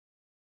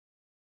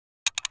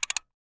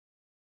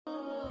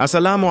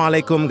Assalamu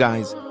alaikum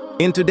guys.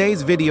 In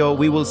today's video,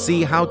 we will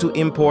see how to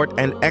import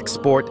and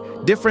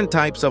export different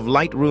types of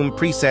Lightroom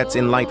presets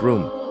in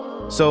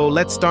Lightroom. So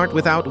let's start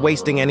without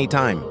wasting any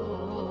time.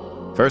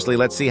 Firstly,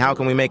 let's see how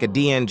can we make a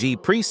DNG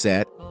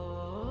preset.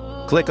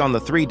 Click on the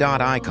three-dot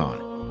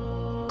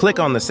icon. Click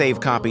on the Save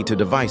Copy to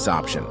Device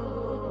option.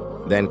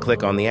 Then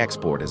click on the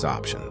Export as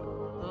option.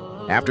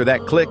 After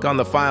that, click on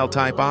the File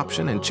Type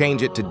option and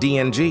change it to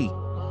DNG.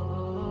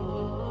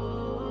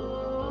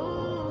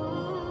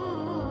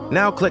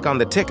 Now click on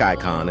the tick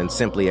icon and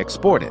simply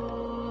export it.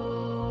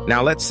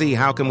 Now let's see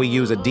how can we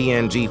use a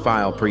DNG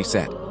file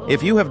preset.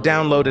 If you have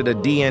downloaded a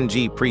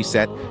DNG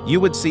preset,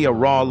 you would see a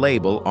raw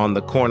label on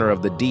the corner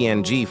of the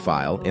DNG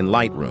file in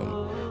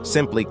Lightroom.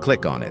 Simply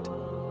click on it.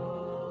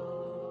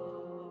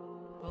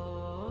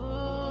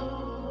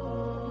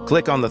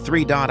 Click on the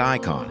three-dot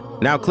icon.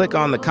 Now click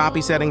on the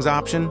Copy Settings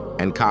option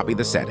and copy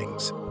the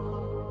settings.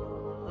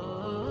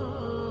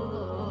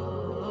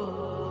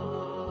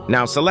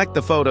 Now select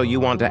the photo you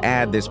want to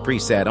add this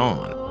preset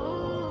on.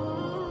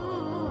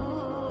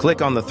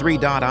 Click on the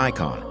three-dot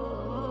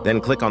icon,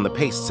 then click on the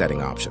Paste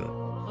Setting option.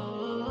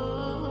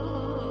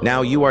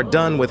 Now you are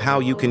done with how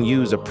you can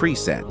use a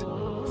preset.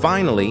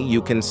 Finally,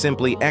 you can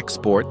simply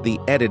export the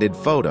edited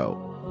photo.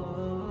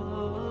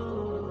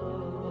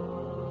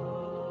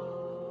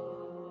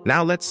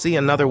 Now let's see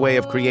another way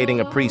of creating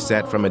a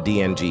preset from a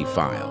DNG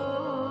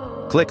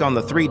file. Click on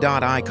the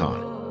three-dot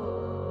icon.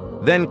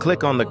 Then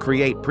click on the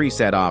Create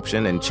Preset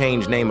option and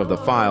change name of the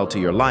file to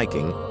your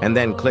liking, and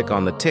then click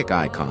on the tick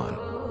icon.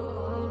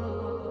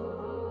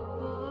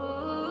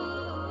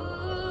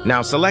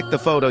 Now select the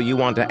photo you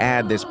want to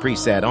add this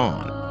preset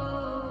on.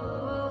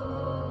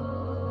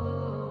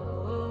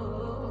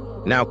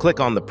 Now click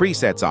on the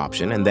Presets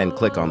option and then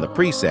click on the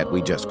preset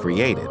we just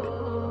created.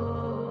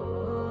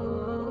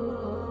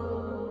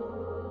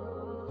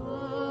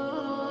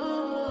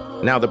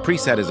 Now the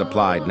preset is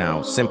applied.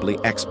 Now simply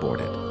export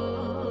it.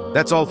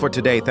 That's all for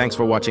today. Thanks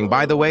for watching.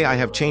 By the way, I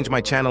have changed my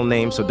channel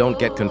name, so don't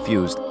get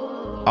confused.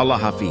 Allah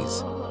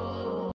Hafiz.